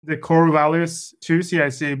the core values to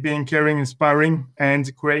CIC being caring, inspiring,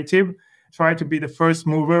 and creative. Try to be the first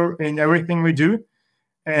mover in everything we do.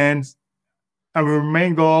 And our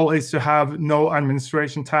main goal is to have no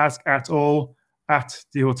administration task at all at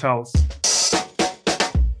the hotels.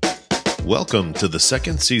 Welcome to the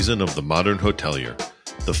second season of The Modern Hotelier,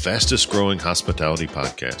 the fastest growing hospitality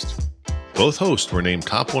podcast. Both hosts were named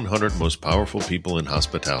top 100 most powerful people in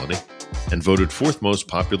hospitality and voted fourth most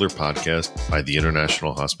popular podcast by the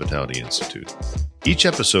International Hospitality Institute. Each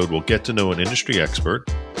episode will get to know an industry expert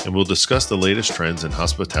and we'll discuss the latest trends in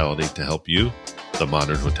hospitality to help you, the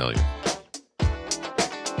modern hotelier.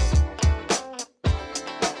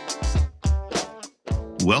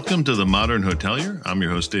 Welcome to The Modern Hotelier. I'm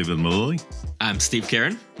your host, David Malooly. I'm Steve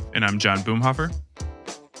Karen. And I'm John Boomhofer.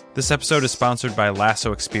 This episode is sponsored by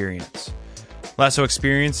Lasso Experience. Lasso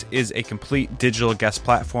Experience is a complete digital guest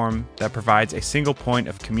platform that provides a single point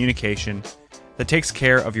of communication that takes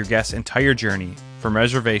care of your guest's entire journey from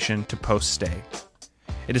reservation to post-stay.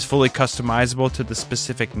 It is fully customizable to the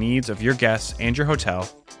specific needs of your guests and your hotel,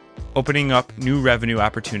 opening up new revenue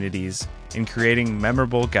opportunities and creating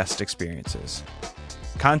memorable guest experiences.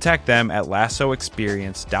 Contact them at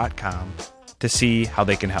lassoexperience.com to see how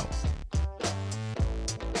they can help.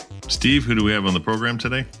 Steve, who do we have on the program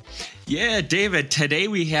today? Yeah, David, today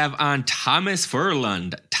we have on Thomas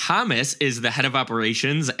Furulund. Thomas is the head of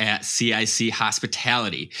operations at CIC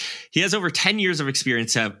Hospitality. He has over 10 years of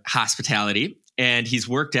experience of hospitality, and he's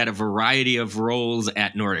worked at a variety of roles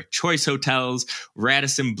at Nordic Choice Hotels,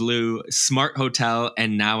 Radisson Blu, Smart Hotel,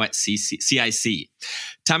 and now at CIC.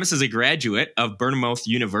 Thomas is a graduate of Bournemouth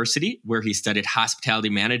University, where he studied hospitality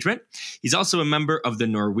management. He's also a member of the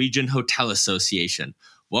Norwegian Hotel Association.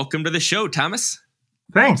 Welcome to the show, Thomas.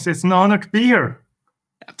 Thanks. It's an honor to be here.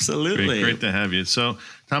 Absolutely. Great to have you. So,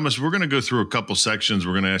 Thomas, we're going to go through a couple sections.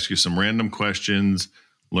 We're going to ask you some random questions,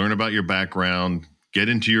 learn about your background, get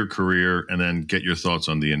into your career, and then get your thoughts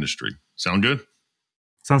on the industry. Sound good?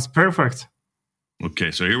 Sounds perfect.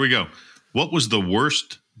 Okay, so here we go. What was the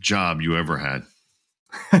worst job you ever had?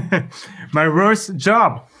 My worst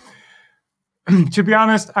job. To be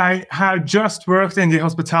honest, I had just worked in the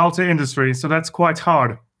hospitality industry, so that's quite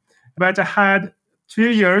hard. But I had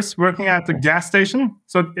 2 years working at the gas station,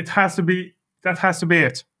 so that has to be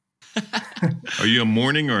it. Are you a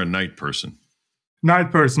morning or a night person? Night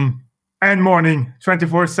person and morning,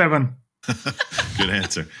 24/7. Good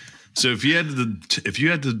answer. So if you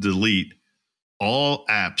had to delete all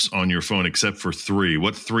apps on your phone except for 3,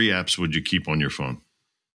 what 3 apps would you keep on your phone?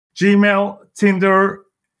 Gmail, Tinder,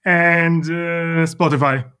 and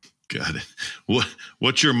Spotify. Got it.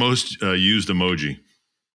 What's your most used emoji?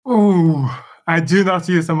 Oh, I do not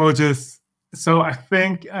use emojis. So I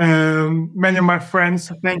think many of my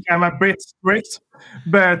friends think I'm a bit strict,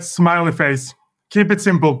 but smiley face. Keep it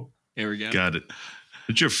simple. Here we go. Got it.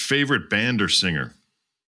 What's your favorite band or singer?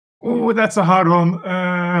 Oh, that's a hard one.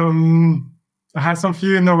 I have some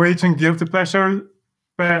few Norwegian guilty pleasure,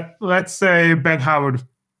 but let's say Ben Howard.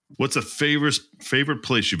 What's a favorite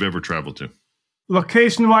place you've ever traveled to?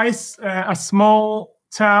 Location-wise, a small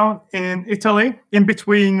town in Italy, in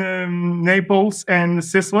between Naples and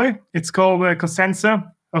Sicily. It's called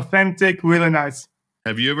Cosenza. Authentic, really nice.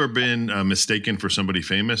 Have you ever been mistaken for somebody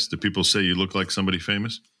famous? Do people say you look like somebody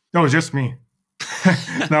famous? No, just me.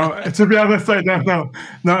 No, to be honest, I don't know.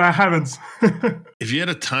 No, I haven't. If you had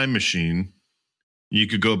a time machine, you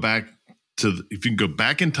could go back if you can go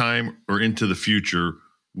back in time or into the future,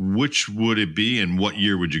 which would it be and what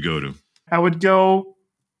year would you go to? I would go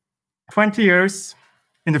 20 years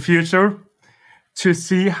in the future to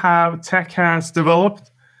see how tech has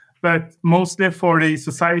developed, but mostly for the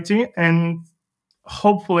society. And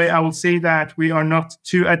hopefully I will see that we are not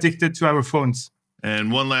too addicted to our phones.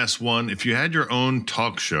 And one last one. If you had your own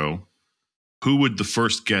talk show, who would the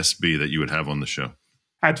first guest be that you would have on the show?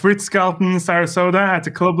 At Ritz-Carlton, Sarasota, at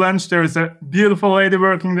the club lunch, there is a beautiful lady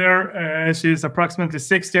working there. She's approximately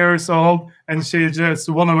 60 years old, and she's just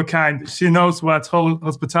one of a kind. She knows what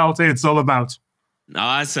hospitality is all about.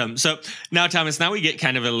 Awesome. So now, Thomas, now we get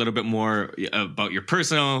kind of a little bit more about your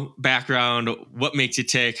personal background, what makes you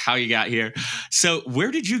tick, how you got here. So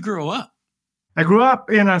where did you grow up? I grew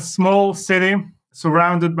up in a small city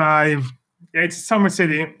surrounded by, it's a summer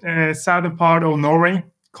city, southern part of Norway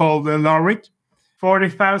called Larvik.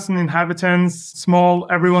 40,000 inhabitants, small,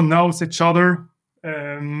 everyone knows each other,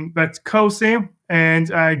 but cozy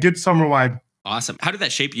and a good summer vibe. Awesome. How did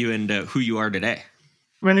that shape you into who you are today?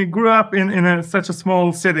 When you grew up in such a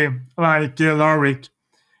small city like Larvik,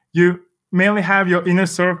 you mainly have your inner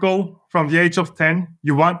circle from the age of 10.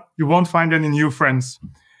 You won't find any new friends.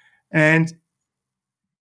 And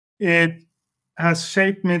it has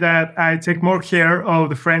shaped me that I take more care of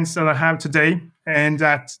the friends that I have today, and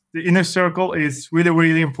that the inner circle is really,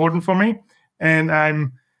 really important for me. And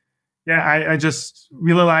I just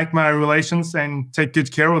really like my relations and take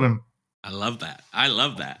good care of them. I love that. I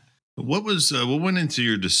love that. What went into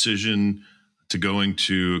your decision to going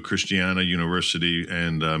to Christiana University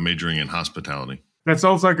and majoring in hospitality? That's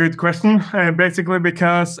also a good question. Basically,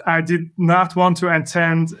 because I did not want to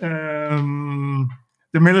attend the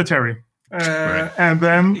military. Right. And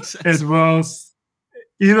then it was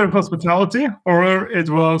either hospitality or it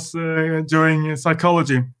was doing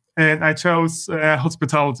psychology. And I chose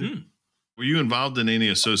hospitality. Were you involved in any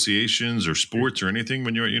associations or sports or anything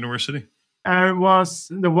when you were at university? I was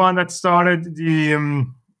the one that started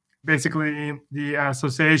basically the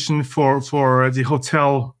association for the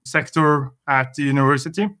hotel sector at the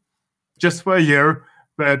university, just for a year.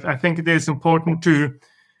 But I think it is important to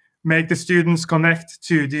make the students connect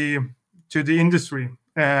to the industry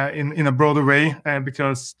in a broader way,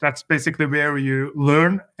 because that's basically where you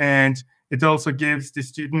learn, and it also gives the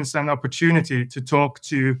students an opportunity to talk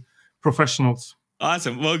to professionals.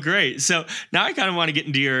 Awesome. Well, great. So now I kind of want to get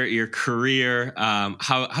into your career,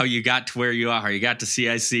 how you got to where you are, how you got to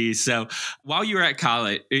CIC. So while you were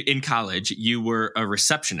in college, you were a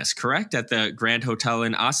receptionist, correct, at the Grand Hotel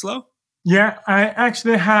in Oslo? Yeah, I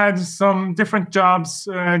actually had some different jobs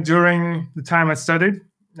during the time I studied.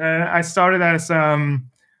 I started as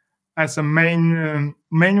a main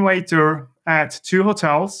waiter at two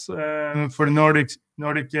hotels for the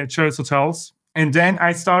Nordic choice hotels. And then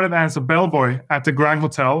I started as a bellboy at the Grand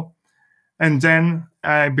Hotel. And then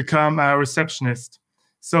I became a receptionist.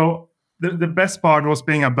 So the best part was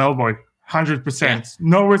being a bellboy, 100%. Yeah.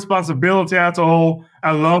 No responsibility at all,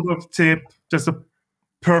 a lot of tip, just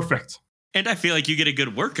perfect. And I feel like you get a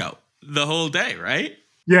good workout the whole day, right?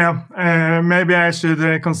 Yeah, maybe I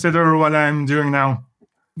should consider what I'm doing now.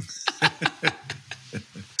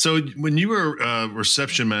 So when you were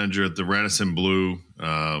reception manager at the Radisson Blu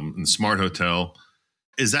and Smart Hotel,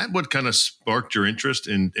 is that what kind of sparked your interest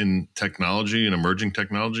in technology and emerging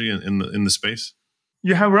technology in the space?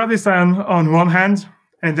 You have Radisson on one hand,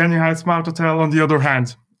 and then you have Smart Hotel on the other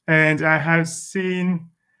hand. And I have seen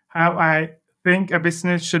how I think a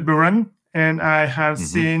business should be run, and I have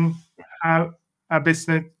seen how a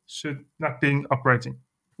business should not be operating.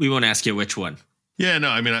 We won't ask you which one. Yeah, no,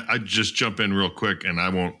 I mean, I just jump in real quick, and I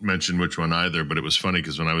won't mention which one either, but it was funny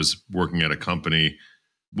because when I was working at a company,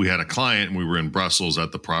 we had a client, and we were in Brussels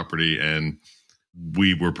at the property, and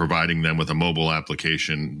we were providing them with a mobile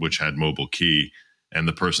application which had mobile key, and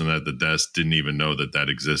the person at the desk didn't even know that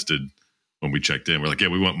existed when we checked in. We're like, yeah,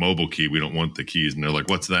 we want mobile key. We don't want the keys. And they're like,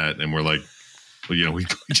 what's that? And we're like, well, we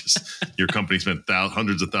just, your company spent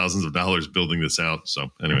hundreds of thousands of dollars building this out.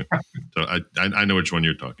 So anyway, so I know which one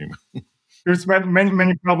you're talking about. There's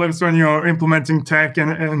many problems when you're implementing tech,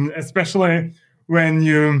 and especially when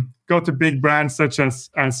you go to big brands such as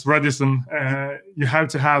Radisson, you have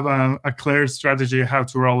to have a clear strategy how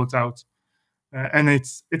to roll it out, and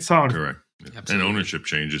it's hard. Correct, absolutely. And ownership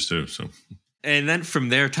changes too. So, and then from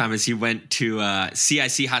there, Thomas, you went to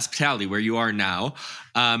CIC Hospitality, where you are now,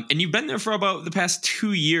 and you've been there for about the past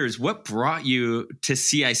 2 years. What brought you to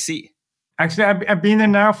CIC? Actually, I've been there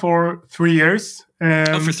now for 3 years.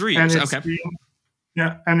 For 3 years, okay.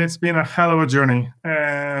 And it's been a hell of a journey.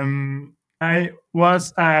 I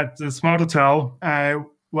was at the Smart Hotel. I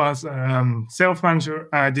was sales manager.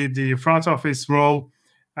 I did the front office role.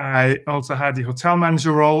 I also had the hotel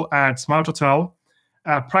manager role at Smart Hotel.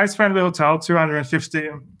 A price-friendly hotel, 250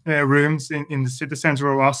 rooms in the city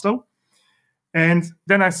center of Oslo. And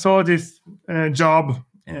then I saw this job,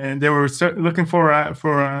 and they were looking for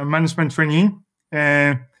a management trainee.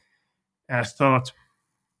 And I thought,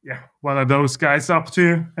 yeah, what are those guys up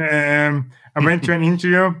to? I went to an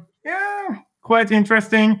interview. Yeah, quite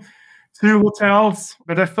interesting. 2 hotels.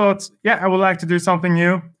 But I thought, yeah, I would like to do something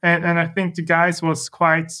new. And I think the guys was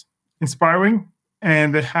quite inspiring.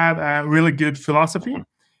 And they had a really good philosophy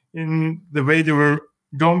in the way they were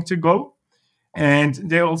going to go. And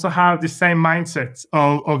they also have the same mindset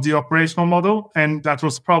of the operational model. And that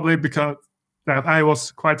was probably because that I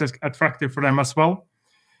was quite attractive for them as well.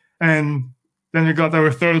 And then we got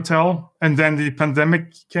our 3rd hotel, and then the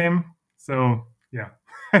pandemic came. So, yeah.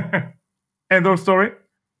 End of story?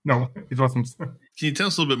 No, it wasn't. Can you tell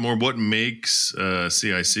us a little bit more what makes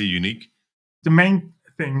CIC unique? The main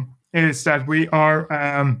thing is that we are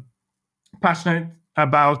passionate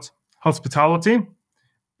about hospitality,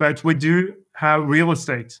 but we do have real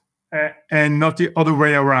estate and not the other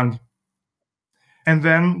way around. And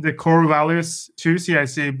then the core values to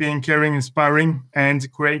CIC being caring, inspiring, and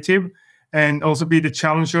creative. and also be the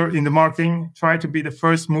challenger in the marketing, try to be the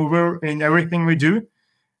first mover in everything we do.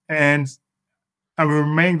 And our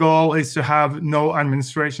main goal is to have no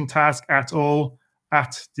administration task at all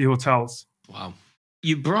at the hotels. Wow.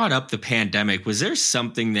 You brought up the pandemic. Was there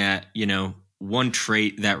something that, one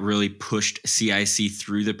trait that really pushed CIC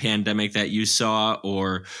through the pandemic that you saw,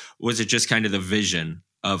 or was it just kind of the vision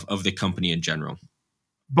of the company in general?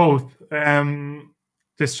 Both.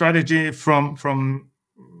 The strategy from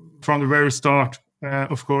the very start,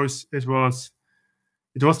 of course, it was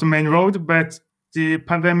the main road, but the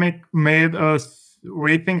pandemic made us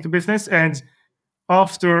rethink the business. And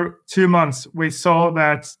after 2 months, we saw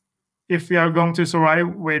that if we are going to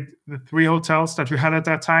survive with the 3 hotels that we had at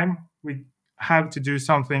that time, we have to do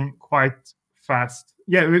something quite fast.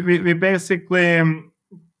 Yeah, we basically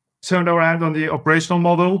turned around on the operational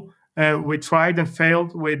model. We tried and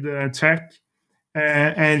failed with tech.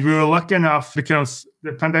 And we were lucky enough because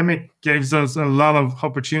the pandemic gave us a lot of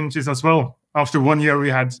opportunities as well. After 1 year, we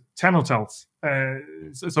had 10 hotels.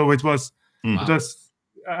 So it was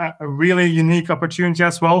a really unique opportunity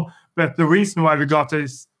as well. But the reason why we got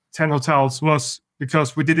these 10 hotels was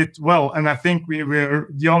because we did it well. And I think we were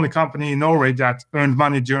the only company in Norway that earned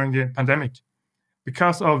money during the pandemic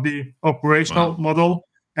because of the operational model,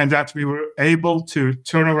 and that we were able to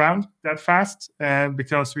turn around that fast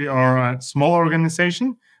because we are a small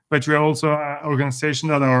organization, but we are also an organization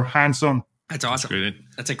that are hands-on. That's awesome.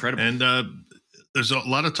 That's incredible. And there's a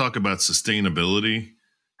lot of talk about sustainability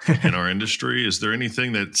in our industry. Is there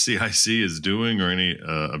anything that CIC is doing or any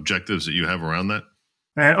objectives that you have around that?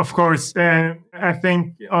 Of course, I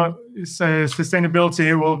think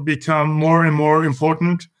sustainability will become more and more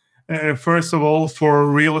important. First of all, for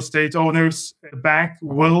real estate owners, a bank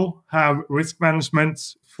will have risk management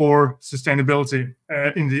for sustainability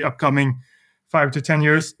in the upcoming 5 to 10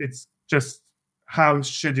 years. It's just how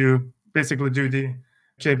should you basically do the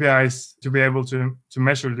KPIs to be able to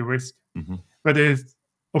measure the risk. Mm-hmm. But it's,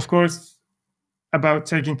 of course, about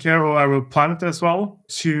taking care of our planet as well,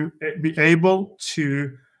 to be able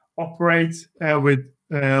to operate with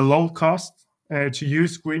low cost, to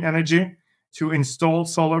use green energy, to install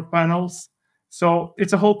solar panels. So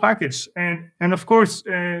it's a whole package. And of course,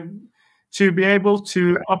 to be able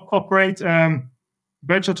to operate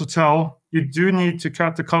budget hotel, you do need to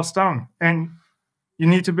cut the cost down. And you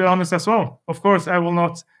need to be honest as well. Of course, I will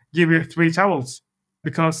not give you 3 towels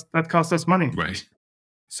because that costs us money. Right.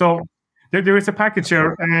 So there is a package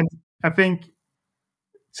here. And I think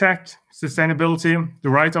tech, sustainability, the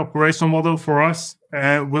right operational model for us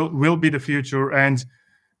will be the future. And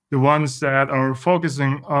the ones that are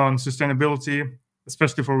focusing on sustainability,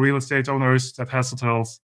 especially for real estate owners that has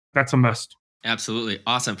hotels, that's a must. Absolutely.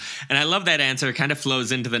 Awesome. And I love that answer. It kind of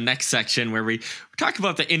flows into the next section where we talk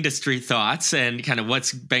about the industry thoughts and kind of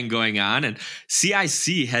what's been going on. And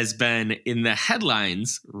CIC has been in the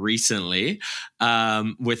headlines recently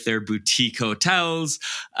with their boutique hotels,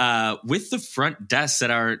 with the front desks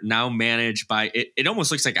that are now managed by, it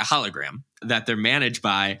almost looks like a hologram that they're managed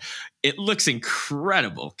by. It looks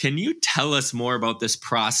incredible. Can you tell us more about this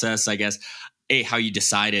process, I guess, how you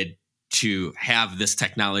decided to have this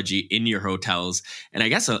technology in your hotels, and I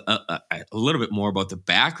guess a little bit more about the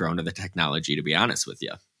background of the technology, to be honest with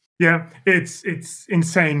you. Yeah, it's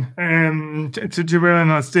insane. To be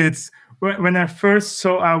honest, it's when I first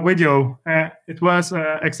saw a video, it was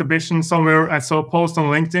an exhibition somewhere. I saw a post on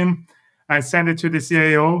LinkedIn. I sent it to the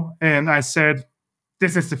CIO and I said,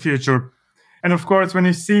 this is the future. And of course, when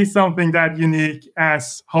you see something that unique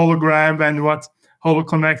as hologram and what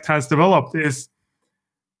HoloConnect has developed is,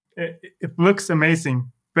 it looks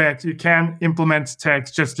amazing, but you can implement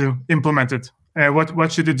tech just to implement it.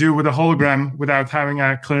 What should you do with a hologram without having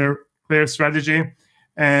a clear strategy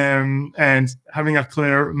and having a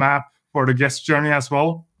clear map for the guest journey as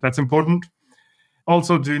well? That's important.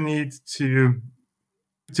 Also, do need to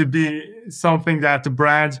be something that the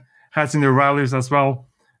brand has in their values as well,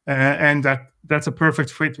 and that's a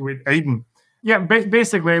perfect fit with Aiden. Yeah,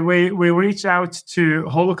 basically, we reach out to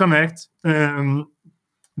HoloConnect.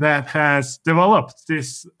 That has developed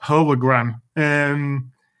this hologram.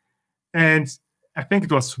 And I think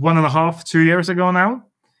it was 1.5, 2 years ago now.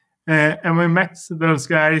 And we met those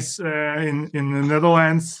guys in the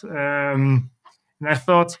Netherlands. And I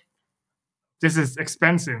thought, this is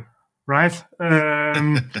expensive, right?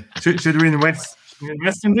 Should we invest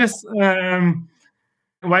in this?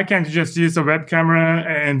 Why can't you just use a web camera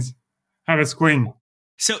and have a screen?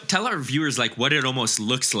 So tell our viewers what it almost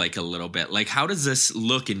looks like a little bit. How does this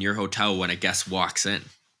look in your hotel when a guest walks in?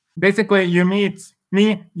 Basically, you meet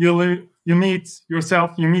me, you meet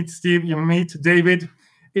yourself, you meet Steve, you meet David.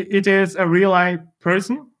 It is a real life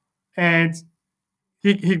person and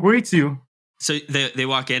he greets you. So they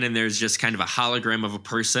walk in and there's just kind of a hologram of a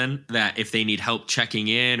person that if they need help checking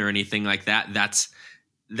in or anything like that,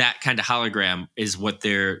 that kind of hologram is what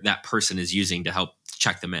that person is using to help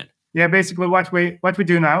check them in. Yeah, basically what we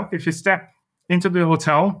do now, if you step into the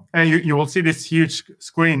hotel, you will see this huge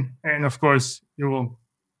screen. And of course, you will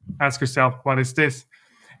ask yourself, what is this?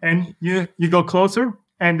 And you go closer,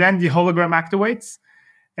 and then the hologram activates.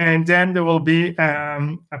 And then there will be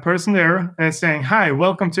a person there saying, "Hi,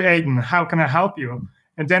 welcome to Aiden. How can I help you?"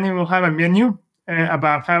 And then he will have a menu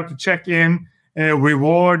about how to check in,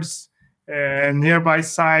 rewards, nearby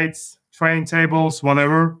sites, train tables,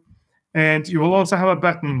 whatever. And you will also have a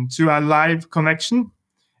button to a live connection.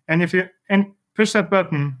 And if you push that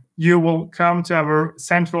button, you will come to our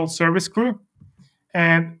central service crew.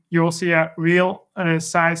 And you will see a real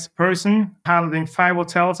size person handling 5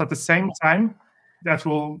 hotels at the same time. That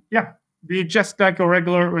will, be just like a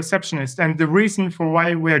regular receptionist. And the reason for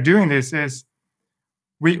why we are doing this is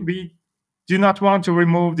we do not want to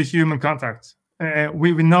remove the human contact.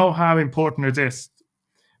 We know how important it is.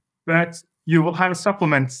 But you will have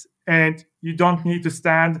supplements, and you don't need to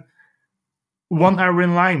stand 1 hour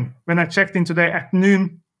in line. When I checked in today at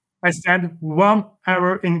noon, I stand 1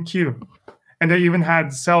 hour in queue. And they even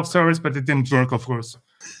had self-service, but it didn't work, of course.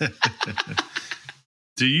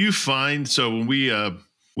 Do you find, so when we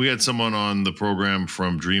had someone on the program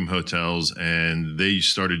from Dream Hotels, and they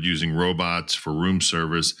started using robots for room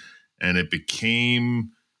service, and it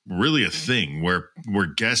became really a thing where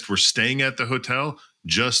guests were staying at the hotel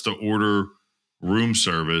just to order room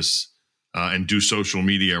service and do social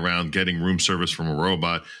media around getting room service from a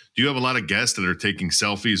robot. Do you have a lot of guests that are taking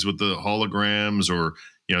selfies with the holograms, or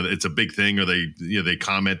it's a big thing, or they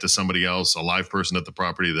comment to somebody else, a live person at the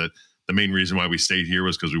property, that the main reason why we stayed here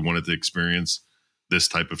was because we wanted to experience this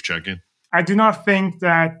type of check-in? I do not think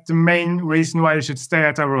that the main reason why you should stay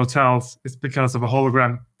at our hotels is because of a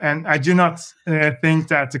hologram. And I do not think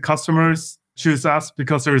that the customers choose us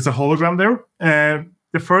because there is a hologram there.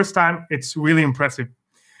 The first time, it's really impressive.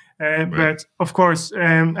 Right. But of course,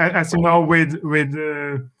 as you know, with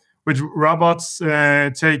robots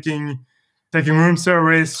taking room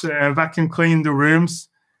service, vacuum clean the rooms,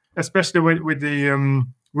 especially with the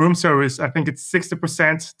room service, I think it's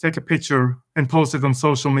 60% take a picture and post it on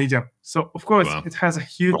social media. So, of course, It has a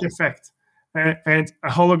huge effect. And a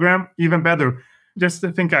hologram, even better. Just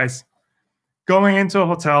think, guys, going into a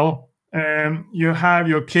hotel, you have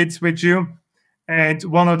your kids with you, and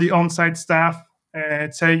one of the on-site staff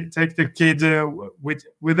take the kid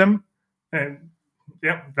with them.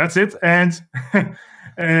 That's it. And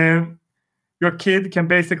your kid can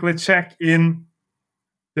basically check in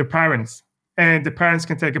their parents, and the parents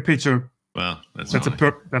can take a picture. Wow, that's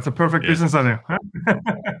a perfect business idea.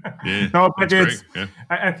 Yeah, no, but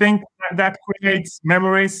I think that creates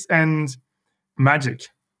memories and magic.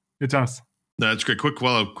 It does. No, that's great. Quick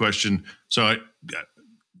follow-up question. So it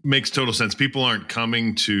makes total sense. People aren't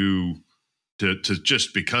coming to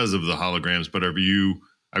just because of the holograms, but have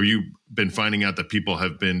you been finding out that people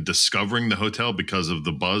have been discovering the hotel because of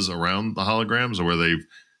the buzz around the holograms, or where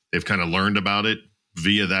they've kind of learned about it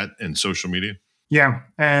via that and social media? Yeah.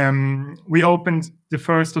 We opened the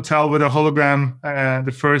first hotel with a hologram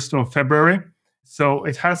the 1st of February. So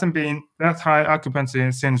it hasn't been that high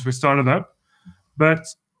occupancy since we started up. But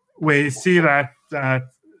we see that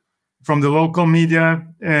from the local media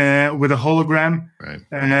with a hologram,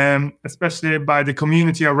 right. Especially by the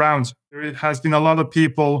community around. There has been a lot of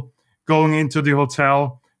people going into the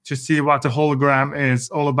hotel to see what the hologram is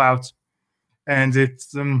all about. And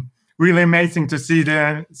it's really amazing to see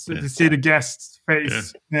the guest's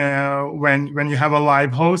face when you have a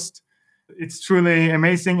live host. It's truly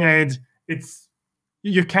amazing, and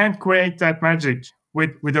you can't create that magic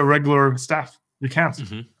with a regular staff. You can't.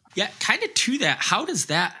 Mm-hmm. Yeah, kind of to that. How does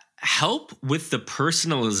that help with the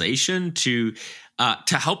personalization to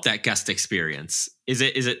help that guest experience? Is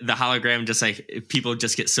it the hologram just like people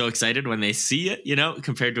just get so excited when they see it,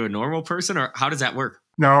 compared to a normal person, or how does that work?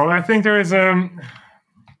 No, I think there is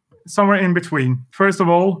somewhere in between. First of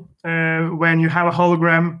all, when you have a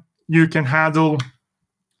hologram, you can handle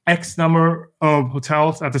X number of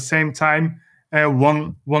hotels at the same time,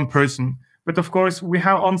 one person. But of course, we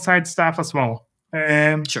have on-site staff as well.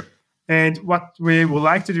 Sure. And what we would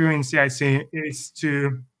like to do in CIC is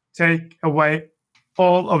to take away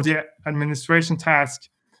all of the administration tasks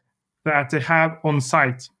that they have on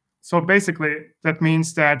site. So basically, that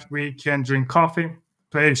means that we can drink coffee,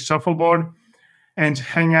 play shuffleboard, and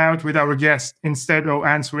hang out with our guests instead of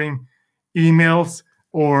answering emails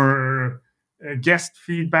or guest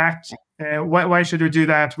feedback. Why should we do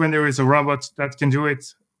that when there is a robot that can do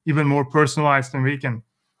it even more personalized than we can.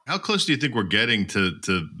 How close do you think we're getting to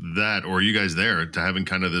that, or are you guys there to having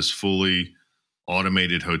kind of this fully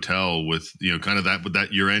automated hotel with, kind of that, with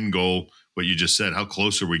that your end goal, what you just said? How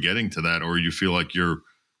close are we getting to that, or you feel like you're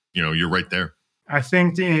right there? I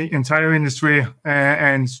think the entire industry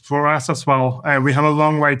and for us as well, we have a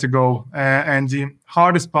long way to go. And the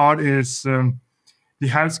hardest part is the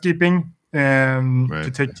housekeeping, Right.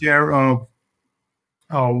 to take care of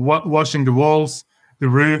washing the walls, the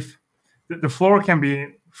roof. The floor can be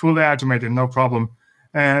fully automated, no problem.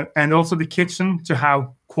 And also the kitchen to have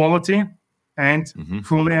quality and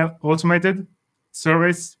fully automated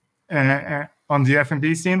service on the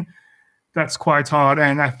F&B scene. That's quite hard,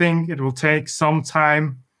 and I think it will take some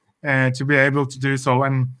time to be able to do so.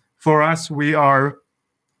 And for us, we are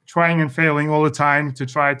trying and failing all the time to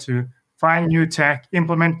try to find new tech,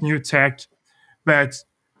 implement new tech, but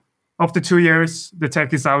after 2 years, the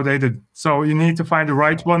tech is outdated. So you need to find the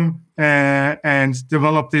right one and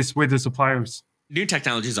develop this with the suppliers. New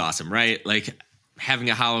technology is awesome, right? Like having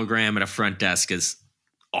a hologram at a front desk is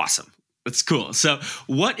awesome. It's cool. So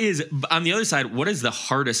what is, on the other side, what is the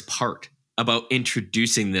hardest part about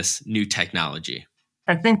introducing this new technology?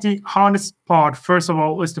 I think the hardest part, first of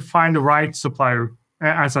all, is to find the right supplier.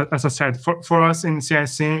 As I said, for us in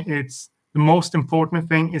CIC, it's the most important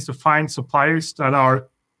thing is to find suppliers that are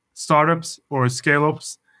startups or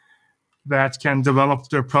scale-ups that can develop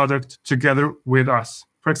their product together with us.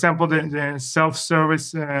 For example, the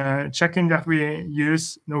self-service check-in that we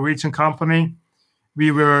use, Norwegian company, we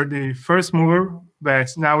were the first mover, but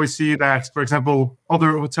now we see that, for example,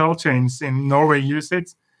 other hotel chains in Norway use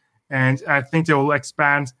it, and I think they will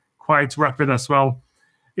expand quite rapid as well.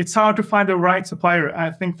 It's hard to find the right supplier.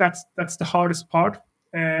 I think that's the hardest part,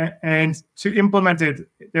 and to implement it,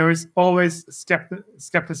 there is always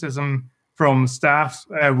skepticism from staff.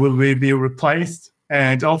 Will we be replaced?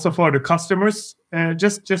 And also for the customers,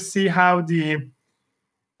 just see how at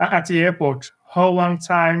the airport, how long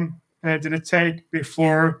time did it take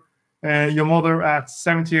before your mother at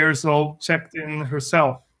 70 years old checked in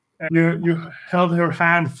herself? You held her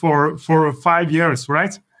hand for 5 years,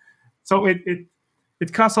 right? So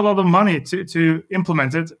it costs a lot of money to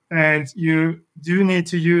implement it, and you do need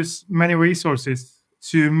to use many resources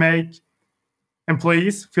to make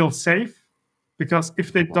employees feel safe, because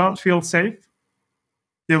if they don't feel safe,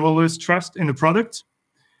 they will lose trust in the product,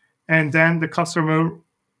 and then the customer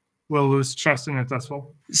will lose trust in it as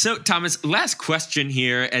well. So, Thomas, last question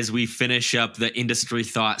here as we finish up the industry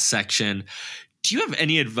thought section. Do you have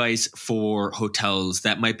any advice for hotels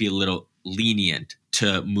that might be a little lenient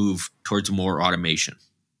to move towards more automation?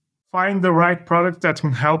 Find the right product that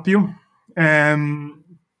can help you.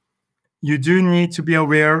 You do need to be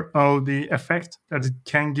aware of the effect that it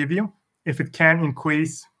can give you. If it can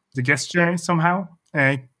increase the guest journey somehow,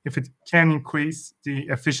 if it can increase the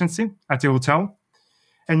efficiency at the hotel.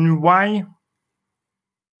 And why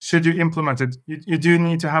should you implement it? You do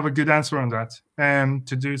need to have a good answer on that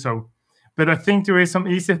to do so. But I think there is some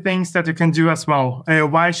easy things that you can do as well.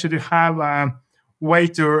 Why should you have a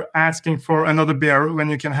waiter asking for another beer when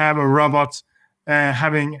you can have a robot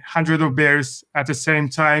having hundreds of beers at the same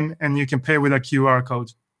time, and you can pay with a QR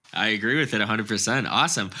code? I agree with it 100%.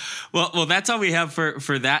 Awesome. Well, that's all we have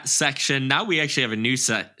for that section. Now we actually have a new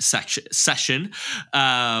session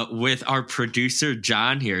with our producer,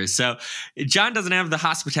 John, here. So John doesn't have the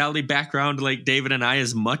hospitality background like David and I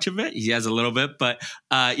as much of it. He has a little bit, but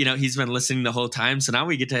he's been listening the whole time. So now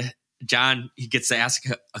we get to John. He gets to ask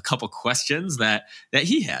a couple questions that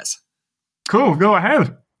he has. Cool. Go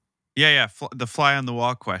ahead. Yeah. The fly on the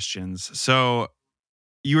wall questions. So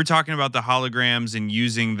you were talking about the holograms and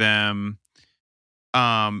using them.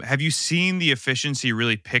 Have you seen the efficiency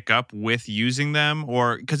really pick up with using them?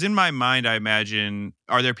 Or because in my mind, I imagine,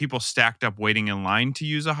 are there people stacked up waiting in line to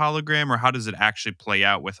use a hologram, or how does it actually play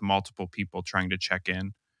out with multiple people trying to check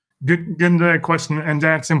in? Good question. And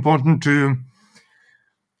that's important to,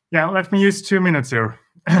 let me use 2 minutes here.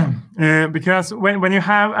 Because when you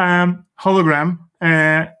have a hologram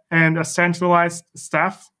and a centralized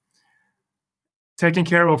staff taking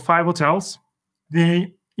care of 5 hotels,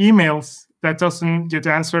 the emails that doesn't get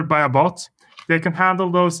answered by a bot, they can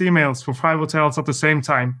handle those emails for 5 hotels at the same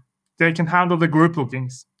time. They can handle the group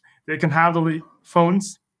bookings. They can handle the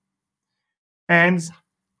phones. And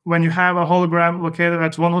when you have a hologram located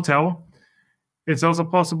at one hotel, it's also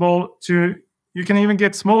possible you can even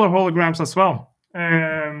get smaller holograms as well.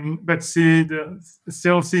 But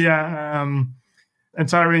still see an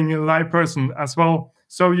entire live person as well.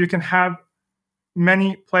 So you can have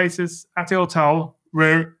many places at the hotel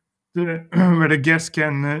where the guest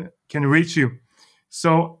can reach you.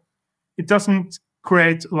 So it doesn't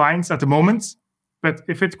create lines at the moment, but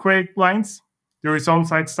if it creates lines, there is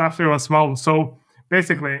on-site staff there as well. So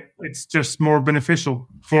basically, it's just more beneficial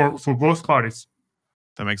for both parties.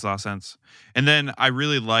 That makes a lot of sense. And then I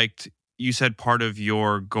really liked, you said part of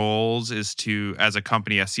your goals is to, as a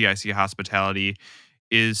company, as CIC Hospitality,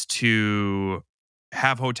 is to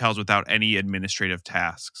have hotels without any administrative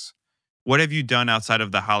tasks. What have you done outside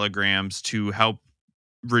of the holograms to help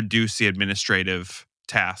reduce the administrative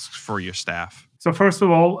tasks for your staff? So first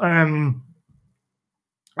of all,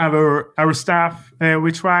 our staff,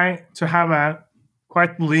 we try to have a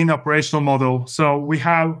quite lean operational model. So we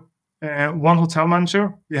have one hotel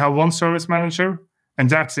manager, we have one service manager, and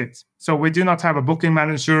that's it. So we do not have a booking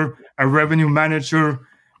manager, a revenue manager,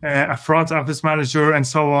 a front office manager, and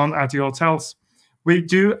so on at the hotels. We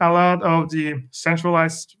do a lot of the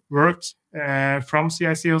centralized work from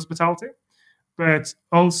CIC Hospitality, but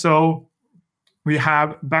also we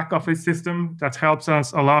have back office system that helps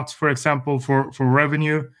us a lot, for example, for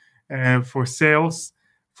revenue, for sales,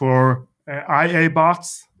 for IA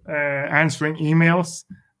bots, answering emails.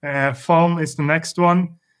 Phone is the next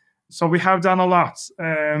one. So we have done a lot,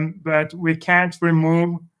 but we can't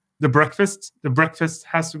remove the breakfast. The breakfast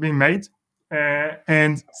has to be made.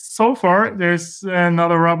 And so far, there's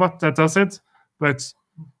another robot that does it, but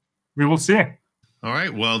we will see. All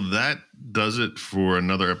right. Well, that does it for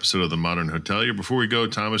another episode of The Modern Hotelier. Before we go,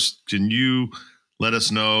 Thomas, can you let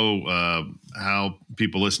us know how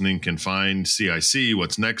people listening can find CIC,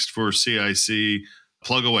 what's next for CIC?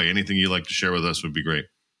 Plug away. Anything you'd like to share with us would be great.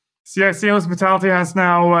 CIC Hospitality has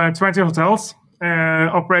now 20 hotels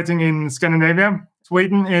operating in Scandinavia.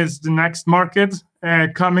 Sweden is the next market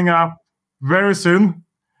coming up very soon.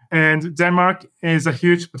 And Denmark is a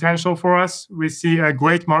huge potential for us. We see a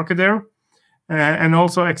great market there. And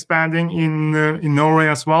also expanding in Norway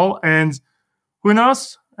as well. And who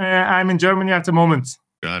knows? I'm in Germany at the moment.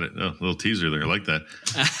 Got it. Oh, a little teaser there. I like that.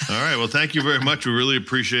 All right. Well, thank you very much. We really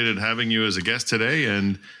appreciated having you as a guest today.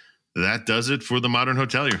 And that does it for The Modern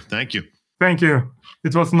Hotelier. Thank you. Thank you.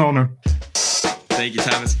 It was an honor. Thank you,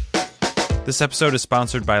 Thomas. This episode is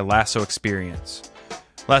sponsored by Lasso Experience.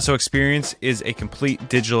 Lasso Experience is a complete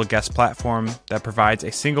digital guest platform that provides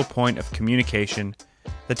a single point of communication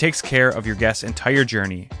that takes care of your guest's entire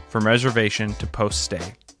journey from reservation to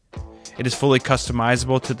post-stay. It is fully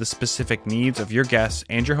customizable to the specific needs of your guests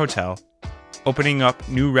and your hotel, opening up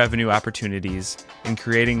new revenue opportunities and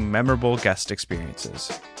creating memorable guest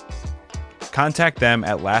experiences. Contact them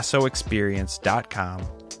at lassoexperience.com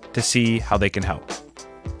to see how they can help.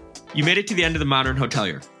 You made it to the end of The Modern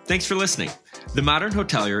Hotelier. Thanks for listening. The Modern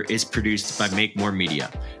Hotelier is produced by Make More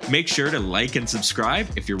Media. Make sure to like and subscribe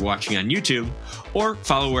if you're watching on YouTube, or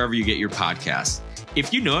follow wherever you get your podcasts.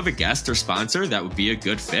 If you know of a guest or sponsor that would be a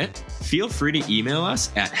good fit, feel free to email us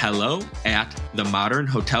at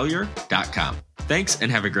hello@themodernhotelier.com. Thanks and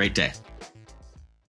have a great day.